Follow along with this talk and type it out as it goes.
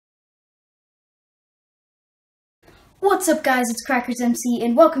What's up guys, it's Crackers MC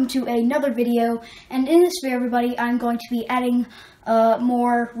and welcome to another video. And in this video everybody, I'm going to be adding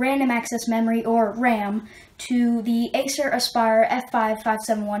more random access memory or RAM to the Acer Aspire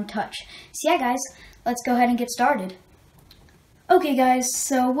F5571 Touch. So yeah guys, let's go ahead and get started. Okay guys,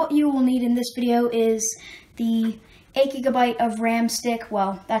 so what you will need in this video is the 8GB of RAM stick.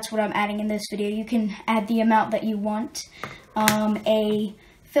 Well, that's what I'm adding in this video. You can add the amount that you want. A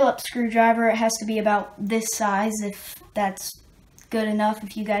Phillips screwdriver. It has to be about this size if that's good enough,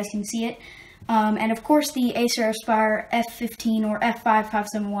 if you guys can see it. And of course the Acer Aspire F15 or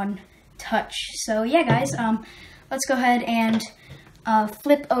F5571 Touch. So yeah guys, let's go ahead and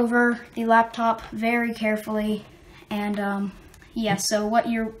flip over the laptop very carefully. And yeah, so what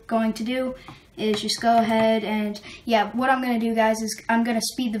you're going to do is just go ahead and, yeah, what I'm going to do guys is I'm going to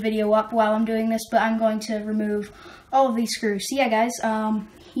speed the video up while I'm doing this, but I'm going to remove all of these screws. So yeah guys,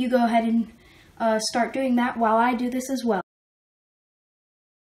 you go ahead and start doing that while I do this as well.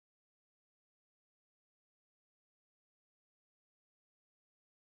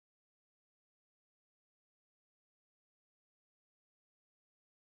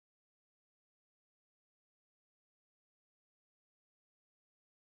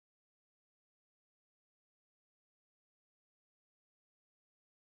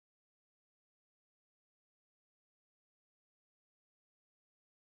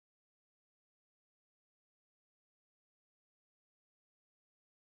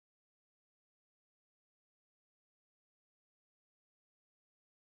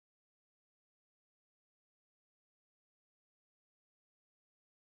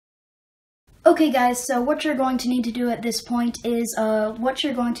 Okay guys, so what you're going to need to do at this point is,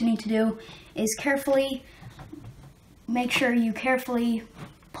 carefully, make sure you carefully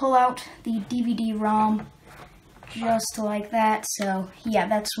pull out the DVD-ROM, just like that. So yeah,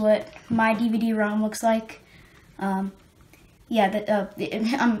 that's what my DVD-ROM looks like. I'm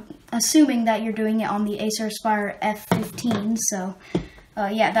assuming that you're doing it on the Acer Aspire F15, so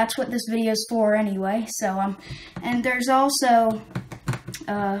yeah, that's what this video is for anyway. So and there's also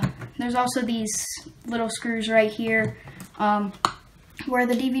these little screws right here where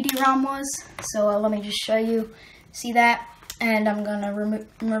the DVD-ROM was. So let me just show you. See that? And I'm gonna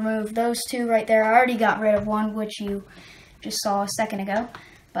remove those two right there. I already got rid of one, which you just saw a second ago.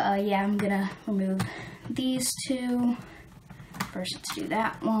 But yeah, I'm gonna remove these two. First, let's do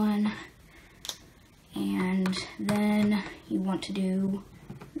that one. And then you want to do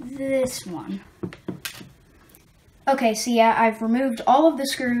this one. Okay, so yeah, I've removed all of the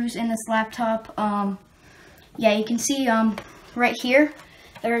screws in this laptop. Yeah, you can see right here,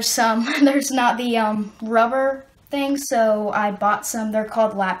 there's not the rubber thing, so I bought some. They're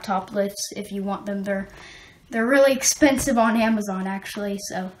called laptop lifts if you want them. They're really expensive on Amazon actually.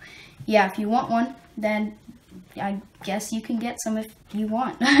 So yeah, if you want one, then I guess you can get some if you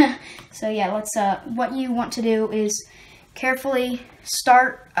want. So yeah, let's what you want to do is carefully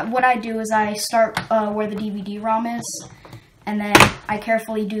start. What I do is I start where the DVD-ROM is, and then I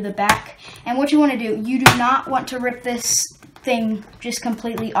carefully do the back. And what you want to do, you do not want to rip this thing just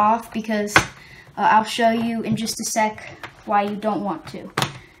completely off, because I'll show you in just a sec why you don't want to.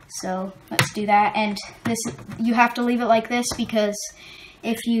 So let's do that. And this, you have to leave it like this, because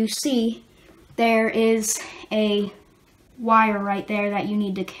if you see, there is a wire right there that you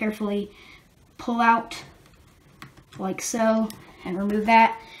need to carefully pull out like so, and remove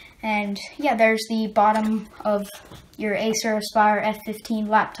that. And yeah, there's the bottom of your Acer Aspire F15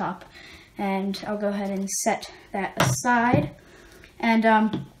 laptop. And I'll go ahead and set that aside. And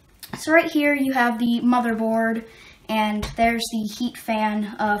so right here you have the motherboard, and there's the heat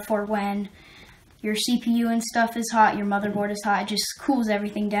fan for when your CPU and stuff is hot, your motherboard is hot. It just cools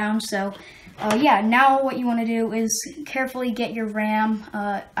everything down. So yeah, now what you want to do is carefully get your RAM.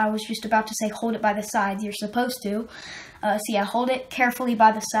 I was just about to say hold it by the sides. You're supposed to. So yeah, hold it carefully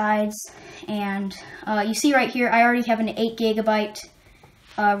by the sides. And you see right here, I already have an 8GB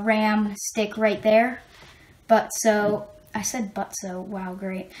RAM stick right there. I said but so, wow,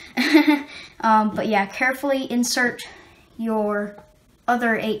 great. But yeah, carefully insert your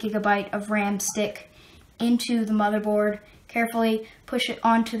other 8GB of RAM stick into the motherboard. Carefully push it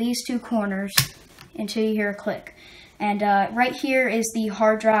onto these two corners until you hear a click. And right here is the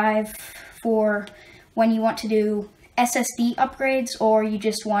hard drive for when you want to do SSD upgrades, or you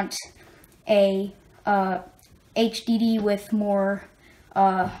just want a HDD with more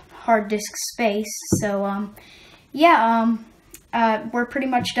hard disk space. So yeah, we're pretty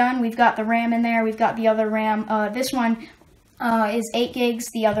much done. We've got the RAM in there. We've got the other RAM. This one is 8 gigs.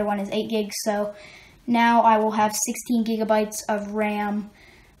 The other one is 8 gigs. So now I will have 16 GB of RAM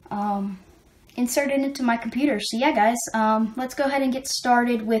insert it into my computer. So yeah, guys, let's go ahead and get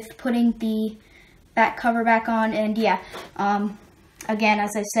started with putting the back cover back on. And yeah, again,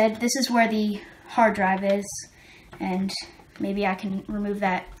 as I said, this is where the hard drive is, and maybe I can remove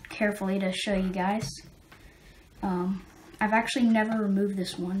that carefully to show you guys. I've actually never removed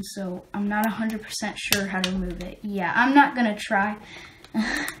this one, so I'm not 100% sure how to remove it. Yeah, I'm not gonna try.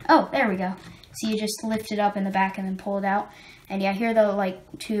 Oh, there we go. So you just lift it up in the back and then pull it out. And yeah, here are the like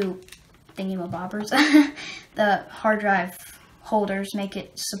two thingy-mabobbers. The hard drive holders make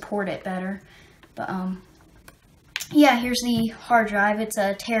it support it better. But yeah, here's the hard drive. It's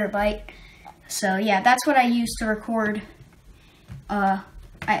a terabyte. So yeah, that's what I use to record.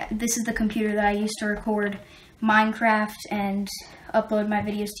 This is the computer that I use to record Minecraft and upload my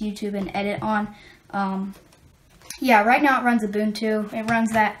videos to YouTube and edit on. Yeah, right now it runs Ubuntu. It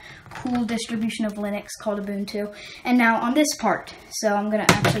runs that cool distribution of Linux called Ubuntu. And now on this part, so I'm going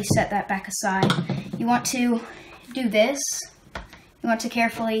to actually set that back aside. You want to do this. You want to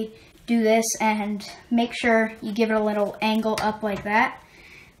carefully do this and make sure you give it a little angle up like that.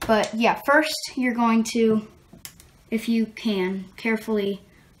 But yeah, first you're going to, if you can, carefully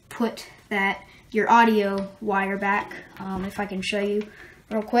put your audio wire back. If I can show you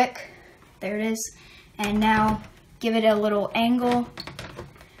real quick. There it is. And now give it a little angle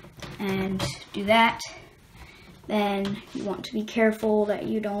and do that. Then you want to be careful that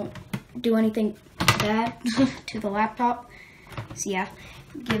you don't do anything bad to the laptop. So yeah,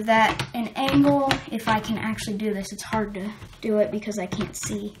 give that an angle. If I can actually do this, it's hard to do it because I can't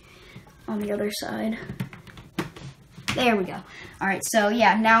see on the other side. There we go. Alright, so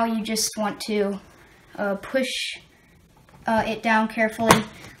yeah, now you just want to push it down carefully,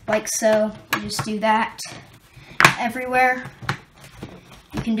 like so. You just do that everywhere.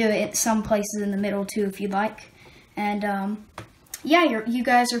 You can do it at some places in the middle too if you'd like. And yeah, you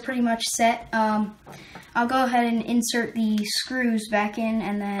guys are pretty much set. I'll go ahead and insert the screws back in,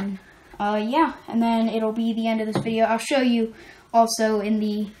 and then yeah, and then it'll be the end of this video. I'll show you also in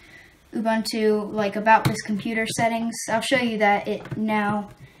the Ubuntu, like, about this computer settings. I'll show you that it now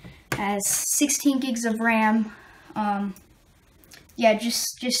has 16 gigs of RAM. Yeah,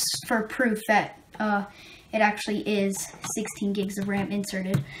 just for proof that it actually is 16 gigs of RAM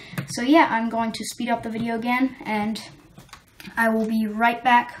inserted. So yeah, I'm going to speed up the video again, and I will be right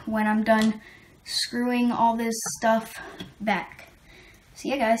back when I'm done screwing all this stuff back. So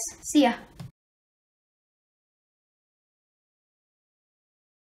yeah, guys, see ya.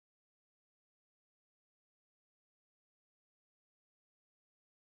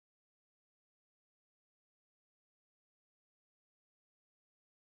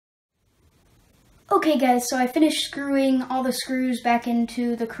 Okay guys, so I finished screwing all the screws back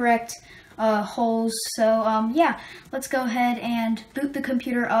into the correct holes. So yeah, let's go ahead and boot the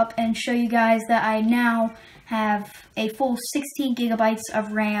computer up and show you guys that I now have a full 16 gigabytes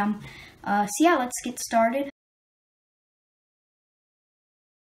of RAM. So yeah, let's get started.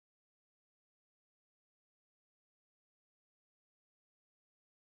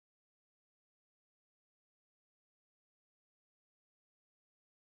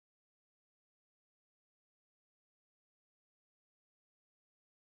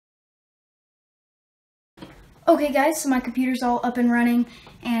 Okay guys, so my computer's all up and running,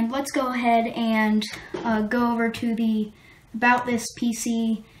 and let's go ahead and go over to about this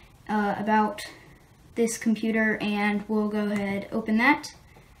PC, about this computer, and we'll go ahead open that.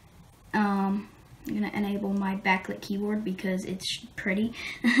 I'm going to enable my backlit keyboard because it's pretty.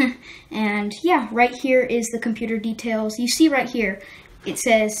 And yeah, right here is the computer details. You see right here, it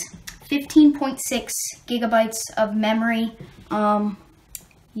says 15.6 gigabytes of memory.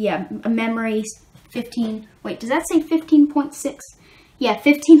 Yeah, a memory 15, wait, does that say 15.6? Yeah,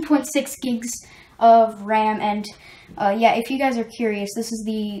 15.6 gigs of RAM, and yeah, if you guys are curious, this is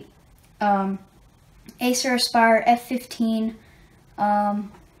the Acer Aspire F15,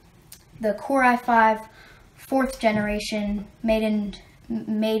 the Core i5 4th generation, made in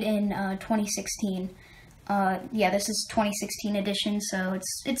 2016. Yeah, this is 2016 edition, so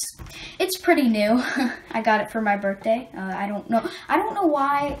it's pretty new. I got it for my birthday. I don't know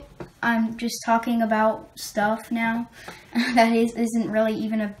why I'm just talking about stuff now that isn't really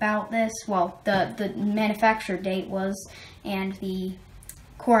even about this. Well, the manufacturer date was, and the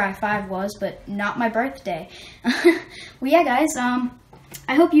Core i5 was, but not my birthday. Well, yeah, guys,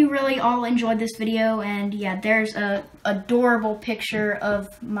 I hope you really all enjoyed this video, and yeah, there's a adorable picture of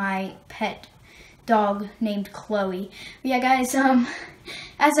my pet dog named Chloe. But yeah, guys,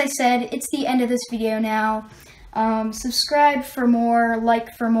 as I said, it's the end of this video now. Subscribe for more,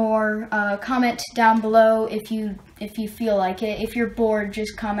 like for more, comment down below if you feel like it. If you're bored,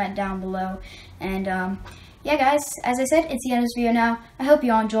 just comment down below. And yeah guys, as I said, it's the end of this video now. I hope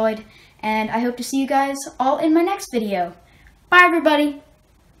you all enjoyed, and I hope to see you guys all in my next video. Bye everybody!